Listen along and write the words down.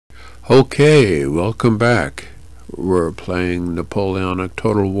Okay, welcome back. We're playing Napoleonic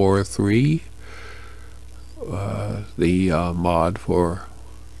Total War 3, the mod for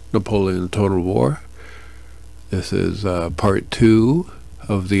Napoleon Total War. This is part 2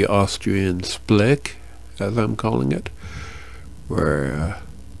 of the Austrian Splick, as I'm calling it, where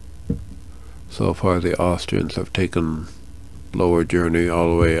so far the Austrians have taken lower journey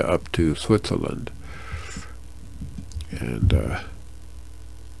all the way up to Switzerland. And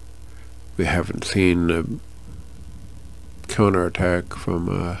we haven't seen a counterattack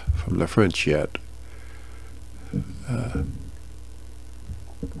from the French yet.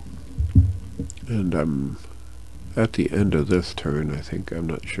 And I'm at the end of this turn, I think. I'm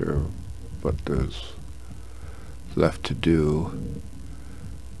not sure what there's left to do.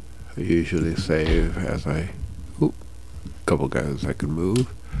 I usually save as a couple guys I can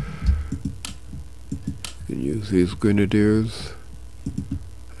move. I can use these grenadiers.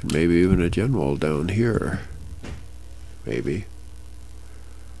 And maybe even a general down here. Maybe.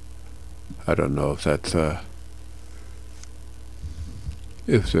 I don't know if that's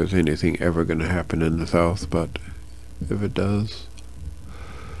if there's anything ever going to happen in the south, but if it does,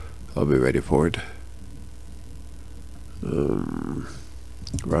 I'll be ready for it.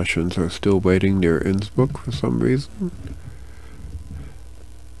 Russians are still waiting near Innsbruck for some reason.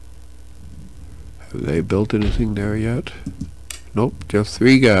 Have they built anything there yet? Nope, just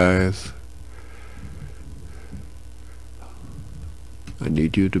 3 guys. I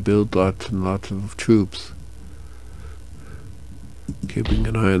need you to build lots and lots of troops. Keeping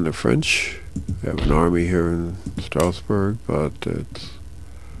an eye on the French. We have an army here in Strasbourg, but it's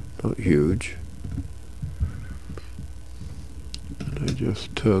not huge. And I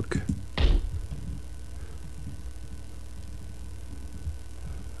just took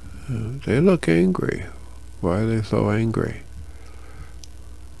they look angry. Why are they so angry?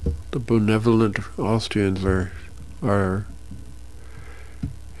 The benevolent Austrians are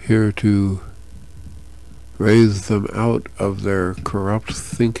here to raise them out of their corrupt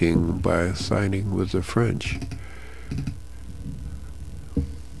thinking by siding with the French.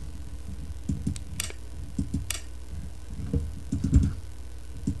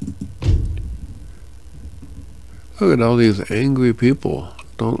 Look at all these angry people.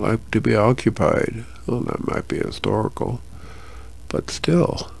 Don't like to be occupied. Well, that might be historical, but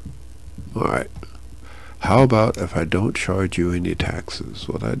still. Alright. How about if I don't charge you any taxes?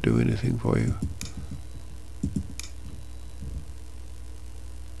 Will that do anything for you?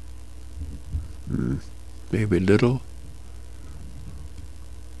 Maybe little?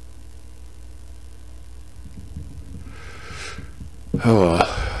 Oh well.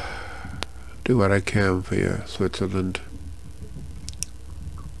 Do what I can for you, Switzerland.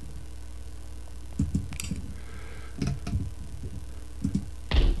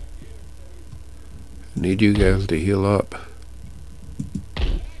 Need you guys to heal up.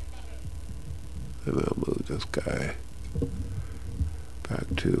 And I'll move this guy back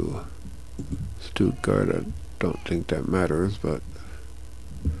to Stuttgart. I don't think that matters, but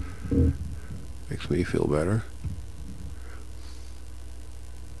makes me feel better.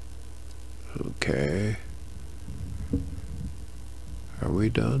 Okay. Are we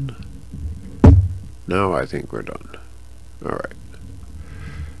done? Now I think we're done. Alright.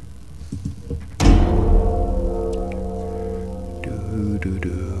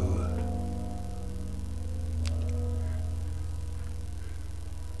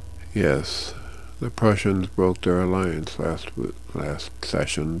 Yes, the Prussians broke their alliance last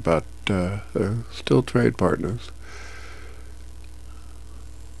session, but they're still trade partners.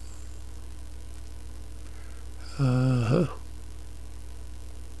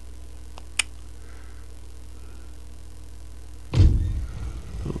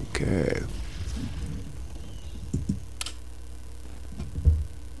 Okay.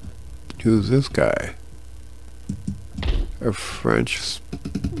 Who's this guy? A French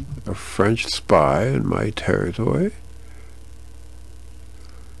spy in my territory?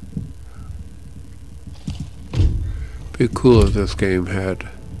 Be cool if this game had...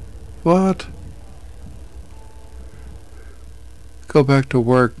 What? Go back to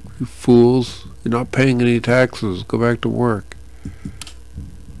work, you fools. You're not paying any taxes. Go back to work.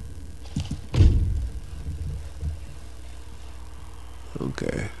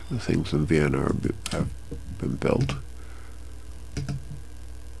 Okay, the things in Vienna have been built.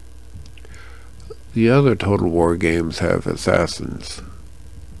 The other Total War games have assassins.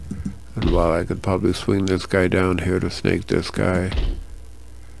 And while I could probably swing this guy down here to snake this guy,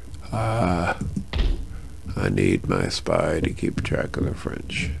 I need my spy to keep track of the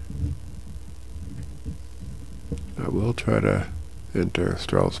French. I will try to enter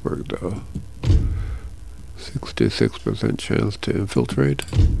Strasbourg, though. 66% chance to infiltrate.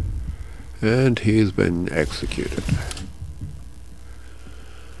 And he's been executed.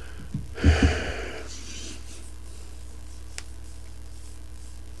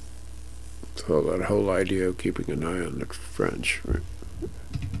 So that whole idea of keeping an eye on the French, right?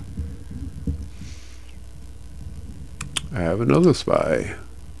 I have another spy.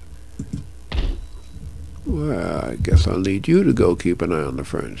 Well, I guess I'll need you to go keep an eye on the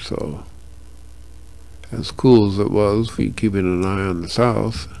French, so as cool as it was for you keeping an eye on the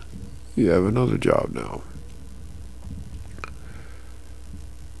South, you have another job now.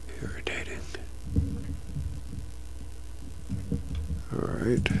 Irritating.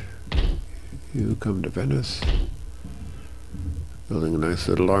 Alright. You come to Venice. Building a nice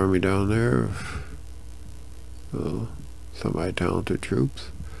little army down there of, well, semi-talented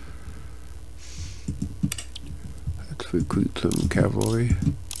troops. Let's recruit some cavalry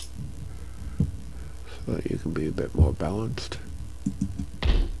so that you can be a bit more balanced.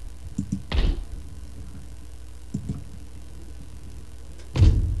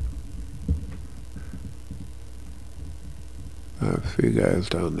 I have 3 guys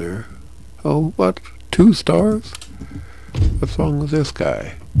down there. Oh, what? 2 stars? What's wrong with this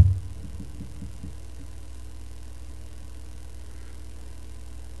guy?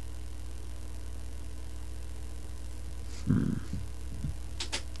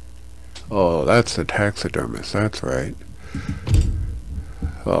 Oh, that's a taxidermist, that's right.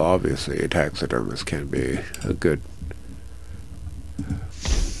 Well, obviously a taxidermist can be a good...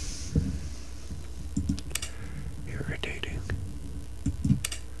 irritating.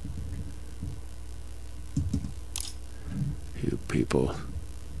 You people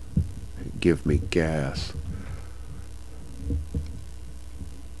give me gas.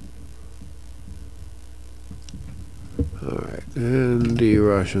 Alright, and the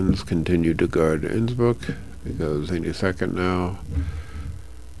Russians continue to guard Innsbruck, because any second now,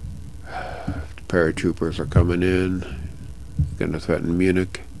 paratroopers are coming in, going to threaten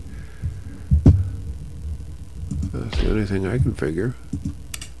Munich. That's the only thing I can figure.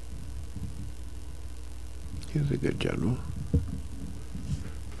 He's a good general.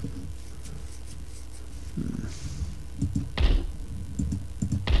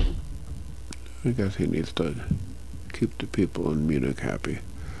 I guess he needs to keep the people in Munich happy.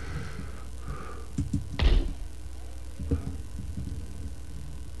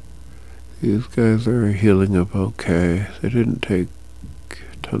 These guys are healing up okay. They didn't take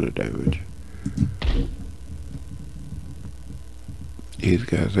a ton of damage. These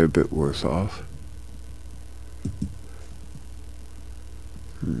guys are a bit worse off.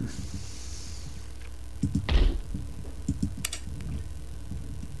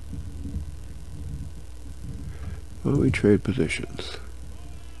 Well, we trade positions.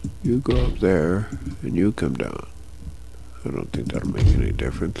 You go up there, and you come down. I don't think that'll make any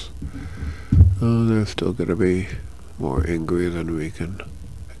difference. Oh, they're still going to be more angry than we can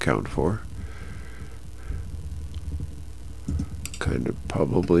account for. Kind of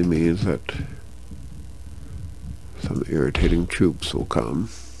probably means that some irritating troops will come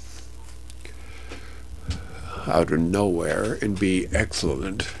out of nowhere and be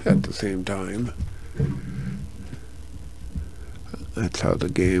excellent at the same time. That's how the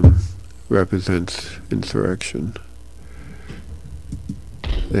game represents insurrection.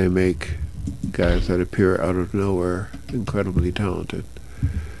 They make guys that appear out of nowhere incredibly talented.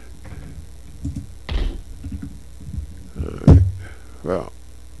 Alright. Well,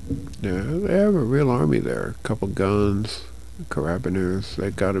 yeah, they have a real army there. A couple guns, carabiners.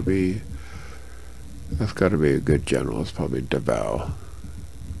 That's got to be a good general. It's probably Davao.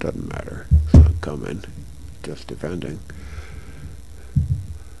 Doesn't matter. It's not coming. Just defending.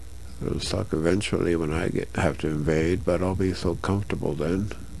 It'll suck eventually when I have to invade, but I'll be so comfortable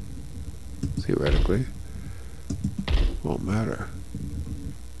then. Theoretically. Won't matter.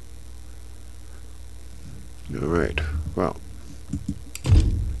 Alright, well.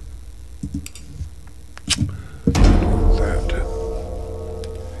 That.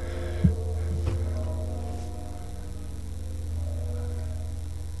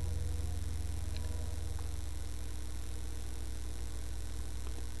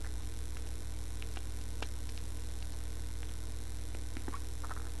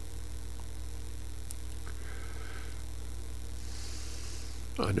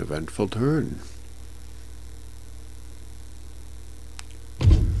 An eventful turn.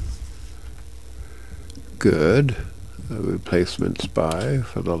 Good. A replacement spy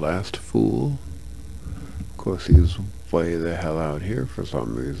for the last fool. Of course, he's way the hell out here for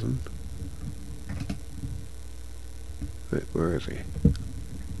some reason. Wait, where is he?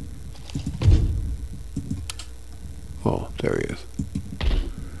 Oh, there he is.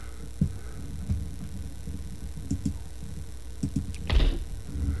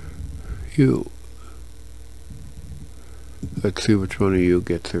 You. Let's see which one of you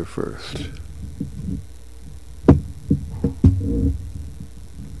gets here first.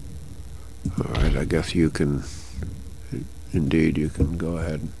 Alright, I guess you can... Indeed, you can go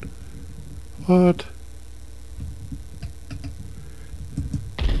ahead. What?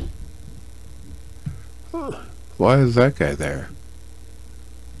 Huh. Why is that guy there?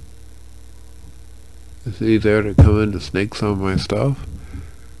 Is he there to come in to snake some of my stuff?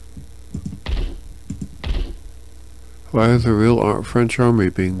 Why is a real French army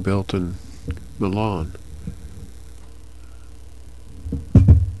being built in Milan?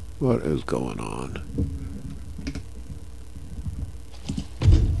 What is going on?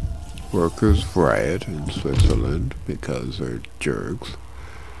 Workers riot in Switzerland because they're jerks.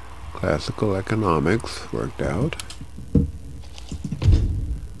 Classical economics worked out.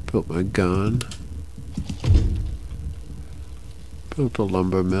 Built my gun. Built a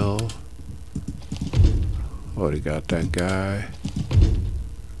lumber mill. Already got that guy.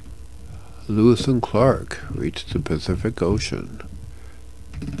 Lewis and Clark reached the Pacific Ocean.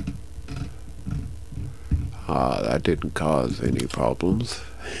 That didn't cause any problems.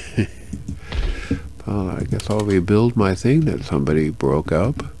 Well, I guess I'll rebuild my thing that somebody broke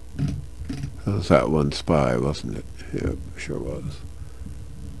up. That was that one spy, wasn't it? Yep, sure was.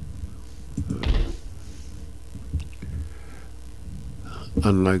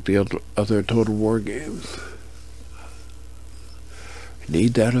 Unlike the other Total War games.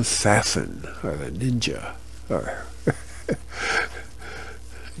 Need that assassin, or the ninja, or... I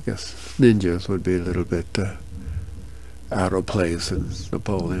guess ninjas would be a little bit out of place in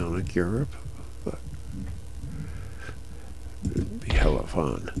Napoleonic Europe, but it'd be hella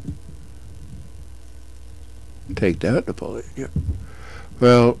fun. Take that, Napoleon. Yeah.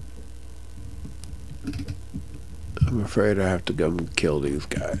 Well, I'm afraid I have to go and kill these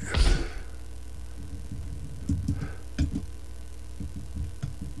guys.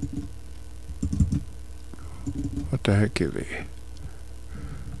 What the heck is he?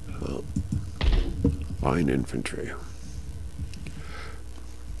 Oh, line infantry.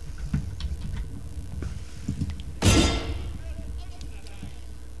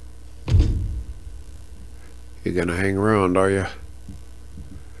 You're gonna hang around, are you?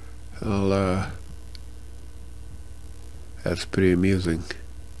 That's pretty amusing.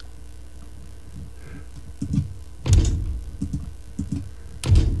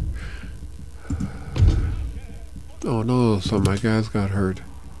 Oh no, some of my guys got hurt.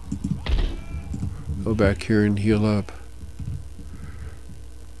 Go back here and heal up.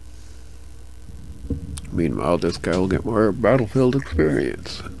 Meanwhile, this guy will get more battlefield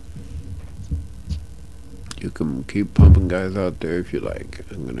experience. You can keep pumping guys out there if you like.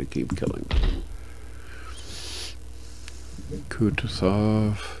 I'm gonna keep killing them.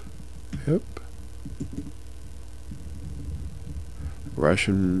 Kutuzov. Yep.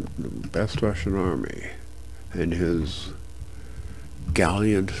 Best Russian army. In his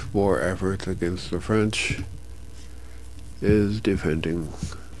gallant war efforts against the French is defending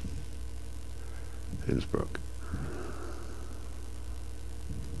Innsbruck.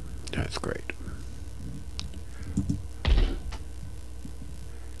 That's great.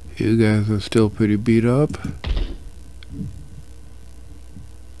 You guys are still pretty beat up.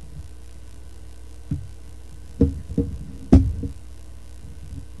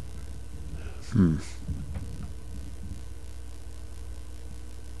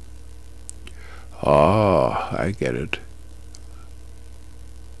 Ah, I get it.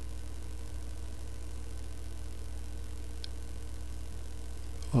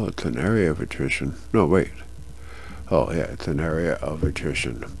 Oh, it's an area of attrition. No, wait. Oh, yeah, it's an area of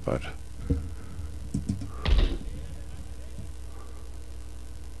attrition, but...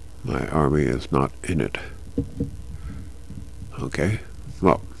 my army is not in it. Okay,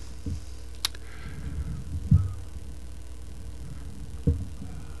 well...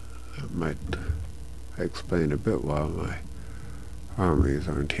 I might explain a bit why my armies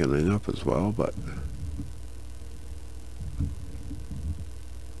aren't healing up as well, but...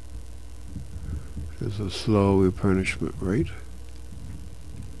 there's a slow replenishment rate.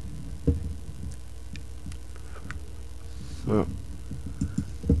 So...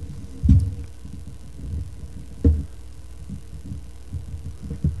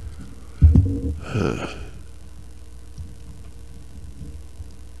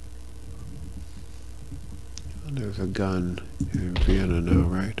 there's a gun in Vienna now,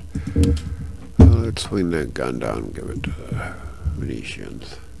 right? Well, Let's swing that gun down and give it to the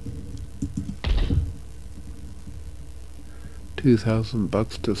Venetians.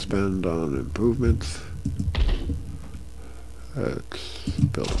 $2,000 to spend on improvements. Let's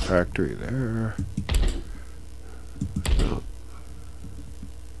build a factory there. No.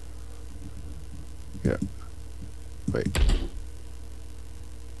 Yeah. Wait.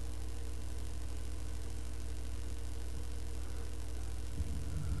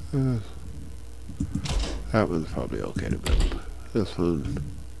 That one's probably okay to build. This one.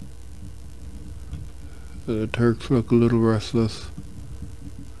 The Turks look a little restless.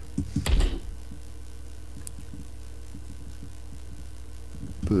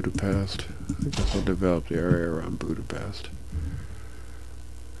 Budapest. I guess I'll develop the area around Budapest.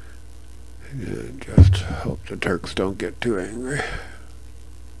 And just hope the Turks don't get too angry.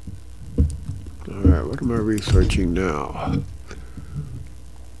 Alright, what am I researching now?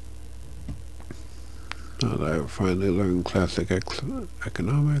 Now that I've finally learned classic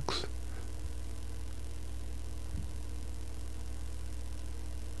economics.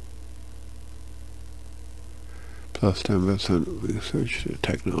 Plus 10% research to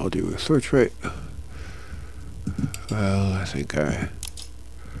technology research rate. Well, I think I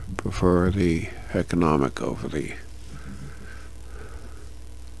prefer the economic over the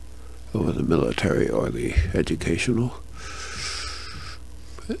military or the educational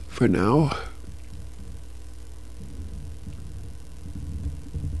for now.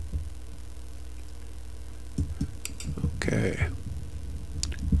 Okay.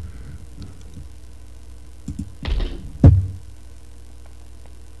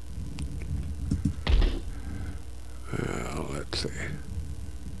 Well, let's see.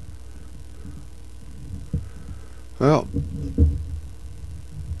 Well,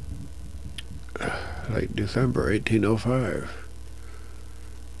 like December 1805.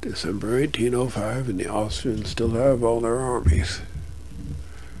 December 1805, and the Austrians still have all their armies.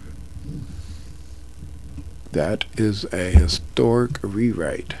 That is a historic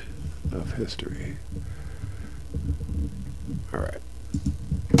rewrite of history. All right.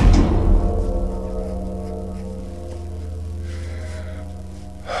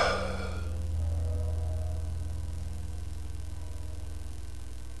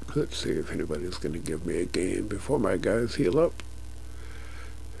 Let's see if anybody's going to give me a game before my guys heal up.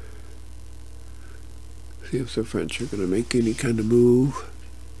 See if the French are going to make any kind of move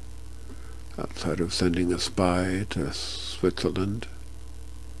outside of sending a spy to Switzerland.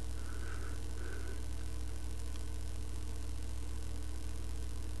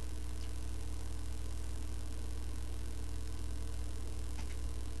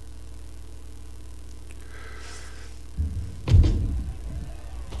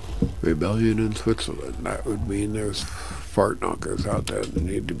 Rebellion in Switzerland. That would mean there's fart knockers out there that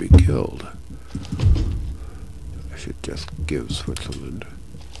need to be killed. I should just give Switzerland.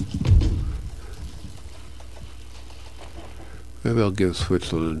 Maybe I'll give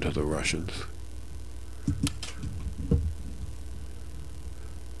Switzerland to the Russians.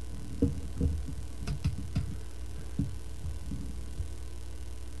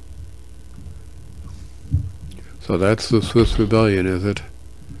 So that's the Swiss rebellion, is it?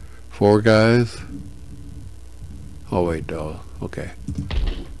 4 guys? Oh wait, no. Okay.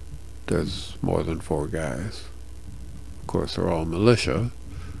 There's more than 4 guys. Of course, they're all militia.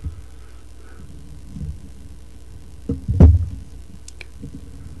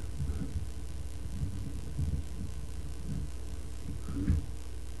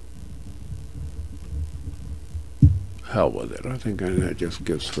 Hell with it. I think I'm gonna just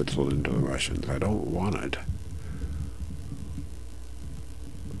give Switzerland to the Russians. I don't want it.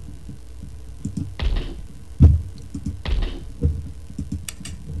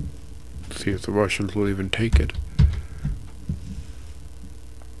 See if the Russians will even take it.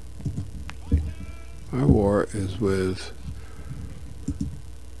 Our war is with...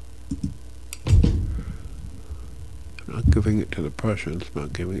 I'm not giving it to the Prussians, I'm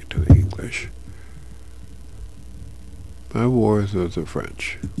not giving it to the English. My war is with the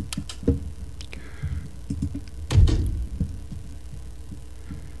French.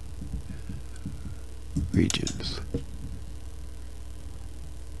 Regions.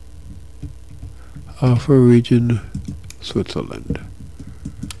 Offer region Switzerland.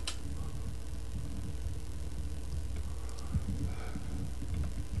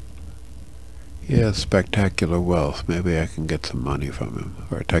 He has spectacular wealth. Maybe I can get some money from him.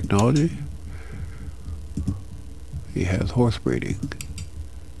 Or technology? He has horse breeding.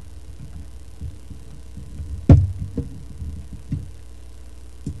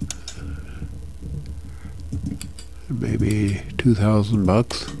 Maybe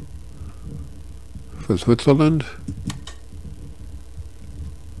 $2,000. for Switzerland.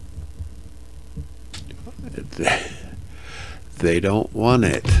 They don't want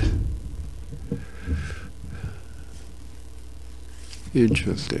it.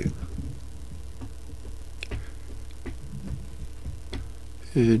 Interesting.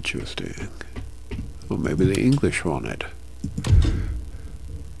 Interesting. Well, maybe the English want it.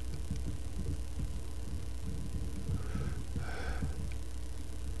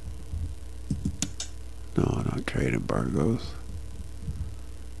 No, not trade embargoes.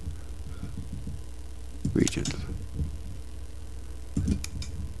 Regions.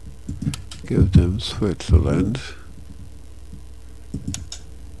 Give them Switzerland.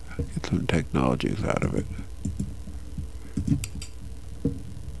 Get some technologies out of it.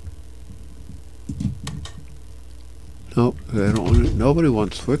 Nope, they don't want it. Nobody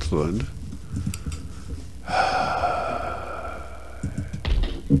wants Switzerland.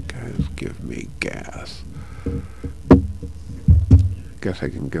 Guys, give me gas. Guess I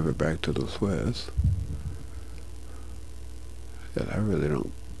can give it back to the Swiss. Yeah, I really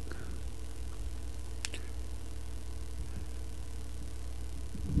don't.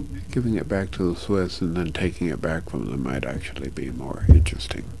 Giving it back to the Swiss and then taking it back from them might actually be more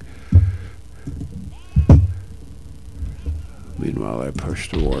interesting. Meanwhile, I push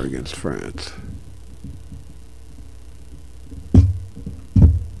the war against France.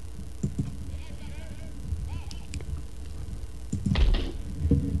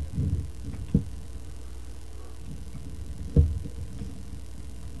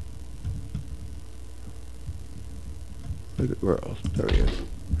 Look at where else? There he is.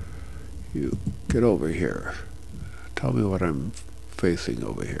 You get over here. Tell me what I'm facing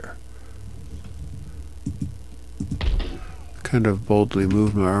over here. Kind of boldly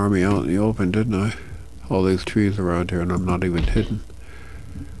moved my army out in the open, didn't I? All these trees around here and I'm not even hidden.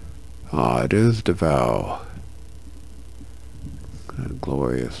 Ah, it is the vow. That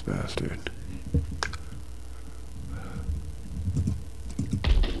glorious bastard.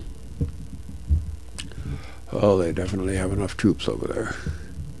 Oh, they definitely have enough troops over there.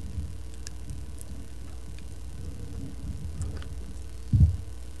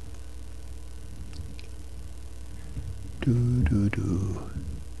 Do.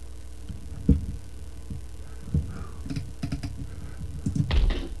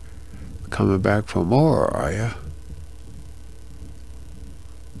 Coming back for more, are ya?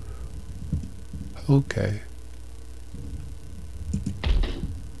 Okay.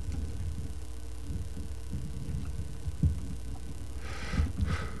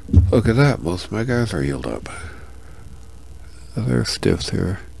 Look at that, most of my guys are healed up. Are there stiffs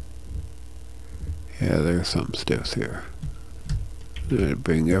here? Yeah, there's some stiffs here.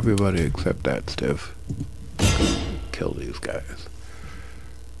 Bring everybody except that stiff. Kill these guys.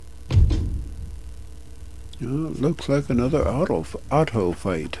 You know, it looks like another auto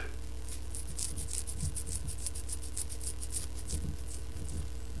fight.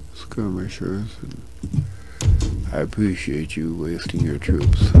 Skirmishers. And I appreciate you wasting your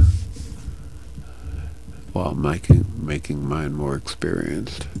troops while making mine more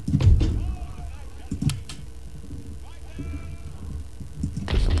experienced.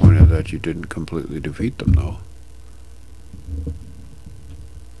 Disappointed that you didn't completely defeat them, though.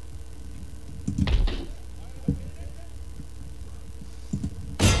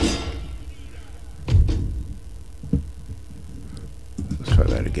 Let's try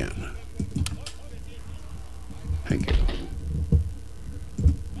that again. Thank you.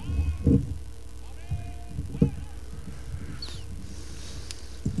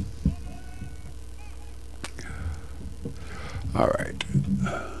 All right.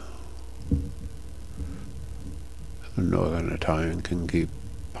 The Northern Italian can keep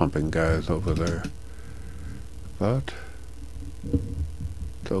pumping guys over there, but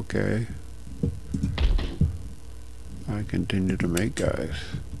it's okay. I continue to make guys.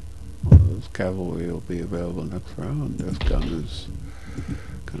 Well, this cavalry will be available next round. This gun is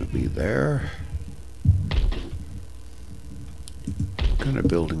gonna be there. What kind of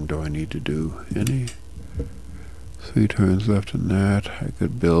building do I need to do? Any? 3 turns left in that. I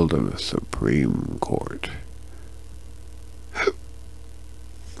could build a Supreme Court.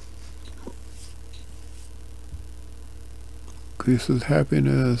 Increases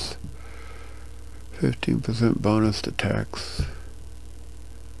happiness. 15% bonus to tax.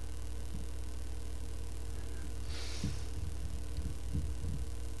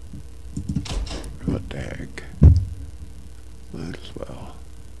 What the heck? Might as well.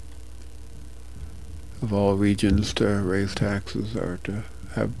 Of all regions to raise taxes or to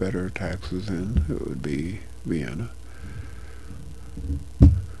have better taxes in, it would be Vienna.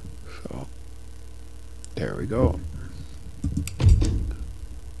 So There we go.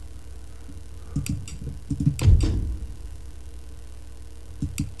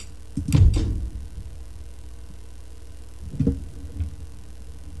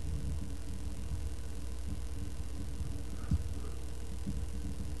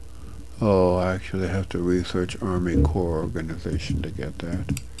 Oh, I actually have to research Army Corps Organization to get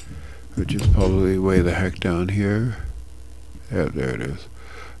that, which is probably way the heck down here. Yeah, there it is.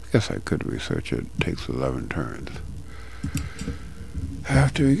 I guess I could research it. It takes 11 turns.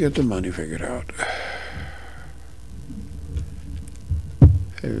 After we get the money figured out.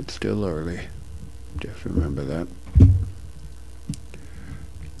 It's still early. Just remember that.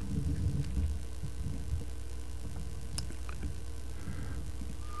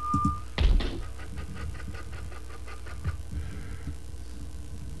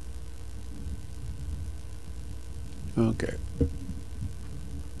 Okay.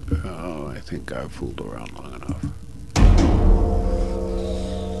 Oh, I think I've fooled around long enough.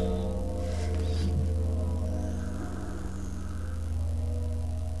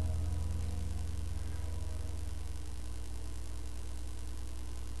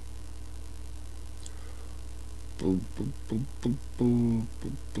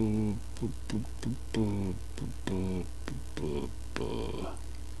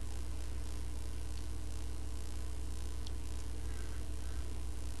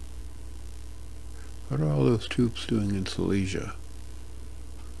 What are all those troops doing in Silesia?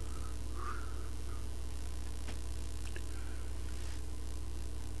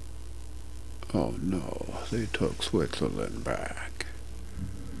 Oh no, they took Switzerland back.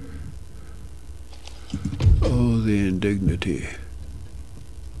 Oh, the indignity.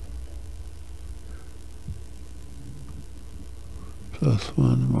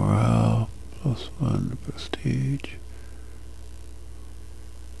 +1 morale, +1 prestige.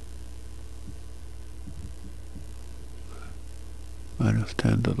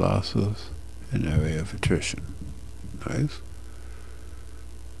 -10 to losses in area of attrition. Nice.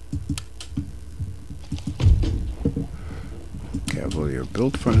 Cavalier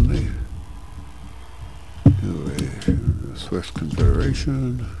built friendly. The Swiss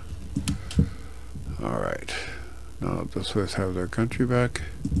Confederation. Alright. Now that the Swiss have their country back.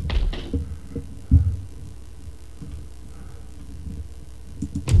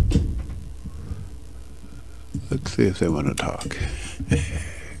 Let's see if they want to talk.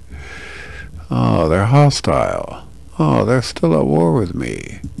 Oh, they're hostile. Oh, they're still at war with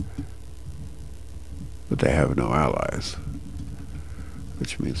me. But they have no allies.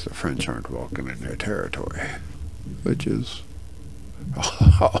 Which means the French aren't welcome in their territory. Which is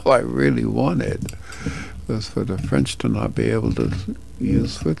all I really wanted, was for the French to not be able to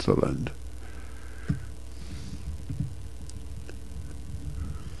use Switzerland.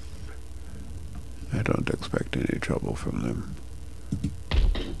 I don't expect any trouble from them.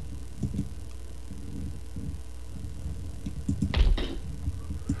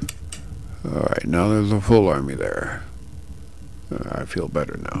 Alright, now there's a full army there. I feel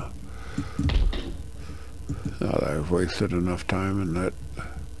better now. Now that I've wasted enough time and let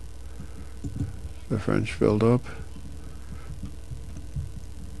the French build up.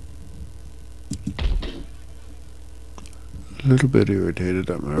 A little bit irritated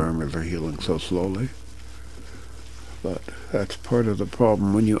that my armies are healing so slowly. But that's part of the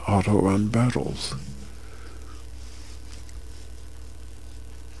problem when you auto-run battles.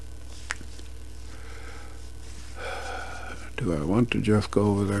 Do I want to just go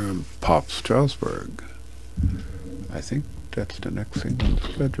over there and pop Strasbourg? I think that's the next thing on the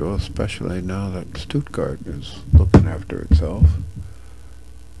schedule, especially now that Stuttgart is looking after itself.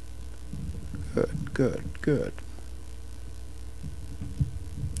 Good, good, good.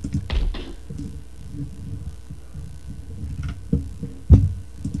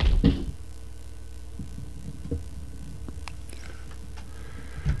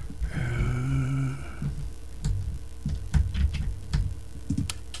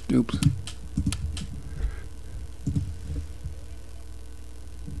 Oops.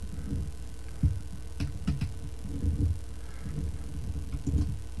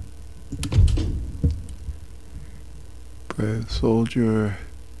 Brave soldier.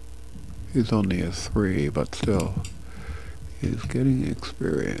 He's only a 3, but still, he's getting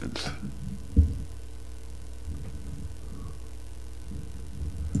experience.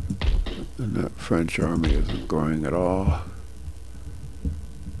 And that French army isn't growing at all.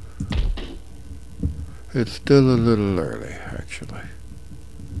 It's still a little early, actually.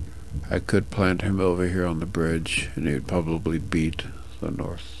 I could plant him over here on the bridge, and he'd probably beat the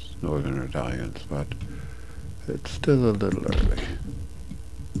northern Italians, but it's still a little early.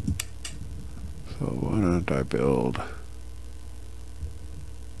 So why don't I build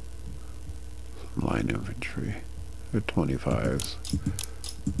some line infantry at 25s.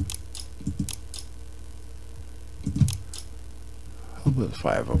 I'll build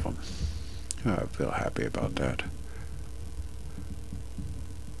 5 of them. I feel happy about that.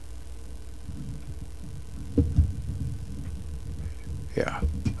 Yeah,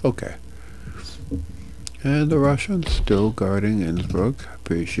 okay. And the Russians still guarding Innsbruck.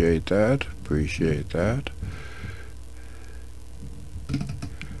 Appreciate that. Appreciate that.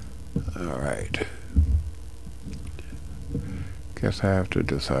 Alright. Guess I have to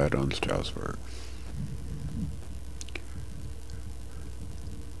decide on Strasbourg.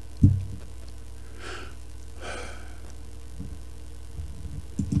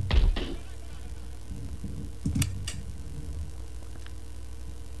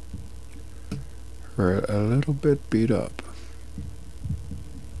 We're a little bit beat up.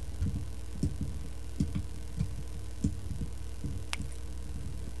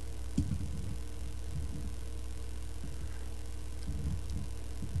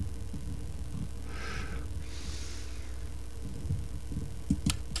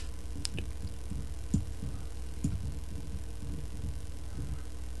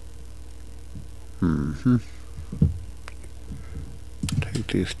 Take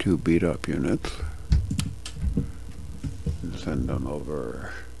these 2 beat up units and send them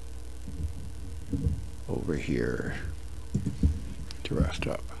over here to rest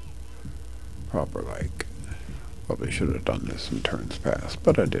up. Proper like. Probably should have done this in turns past,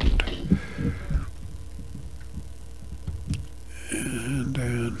 but I didn't. And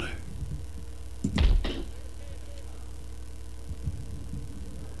then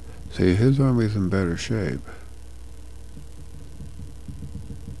see, his army's in better shape.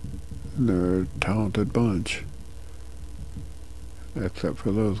 And they're a talented bunch. Except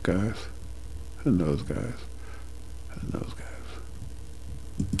for those guys. And those guys. And those guys.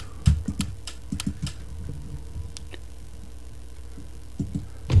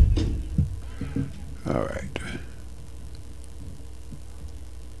 All right.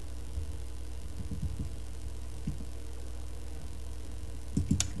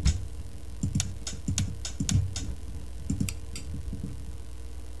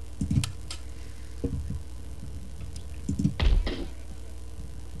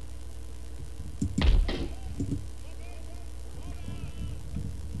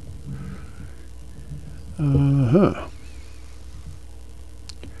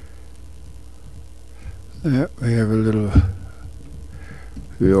 Yeah, we have a little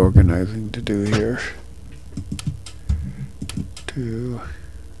reorganizing to do here. Two.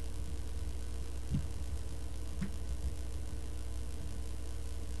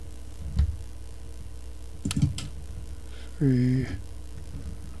 Three.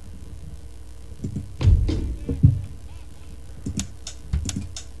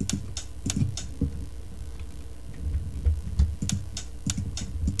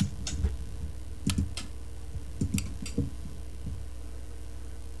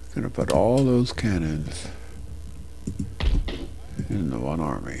 Gonna put all those cannons in the one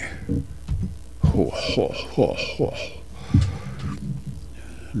army. Ho, ho, ho, ho.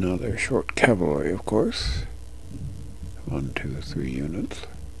 Now they're short cavalry, of course. 1, 2, 3 units.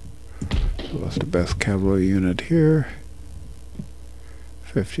 So what's the best cavalry unit here?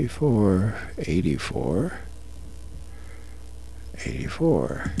 54, 84,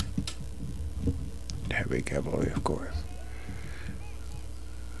 84. Heavy cavalry, of course.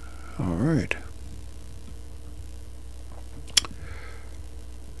 All right.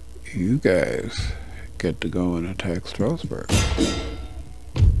 You guys get to go and attack Strasbourg.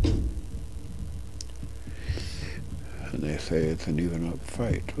 And they say it's an even up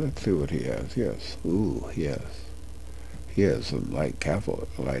fight. Let's see what he has. Yes. Ooh, yes. He has some light cavalry,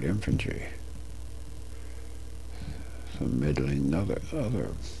 light infantry. Some middling other.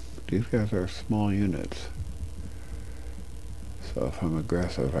 These guys are small units. So if I'm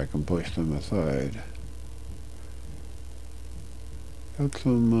aggressive, I can push them aside. Got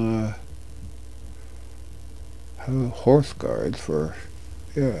some horse guards for,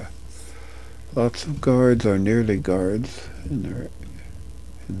 yeah. Lots of guards are nearly guards in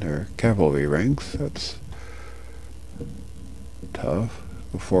their cavalry ranks. That's tough.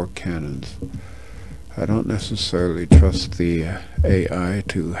 4 cannons. I don't necessarily trust the AI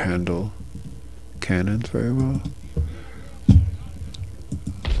to handle cannons very well.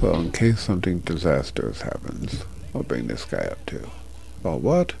 So in case something disastrous happens, I'll bring this guy up too. Oh,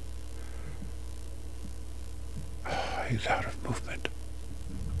 what? Oh, he's out of movement.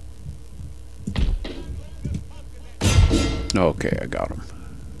 Okay, I got him.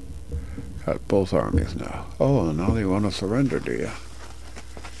 Got both armies now. Oh, now they want to surrender, do you?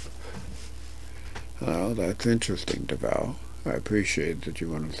 Well, that's interesting, Deval. I appreciate that you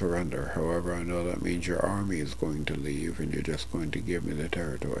want to surrender. However, I know that means your army is going to leave and you're just going to give me the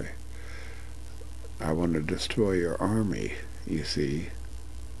territory. I want to destroy your army, you see.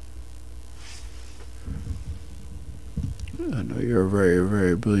 I know you're a very,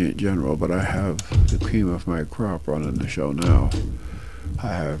 very brilliant general, but I have the cream of my crop running the show now. I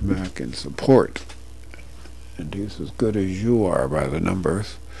have Mac in support, and he's as good as you are by the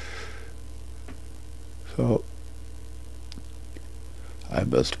numbers. So, I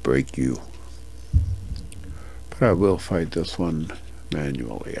must break you. But I will fight this one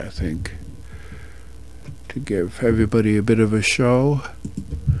manually, I think, to give everybody a bit of a show.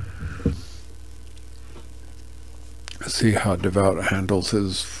 See how Devout handles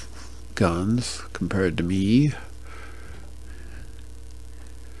his guns compared to me.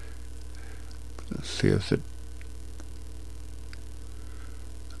 Let's see if the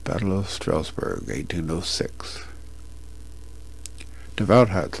Battle of Strasbourg, 1806. Devout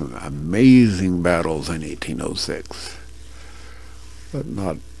had some amazing battles in 1806, but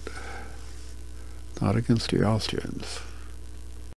not against the Austrians.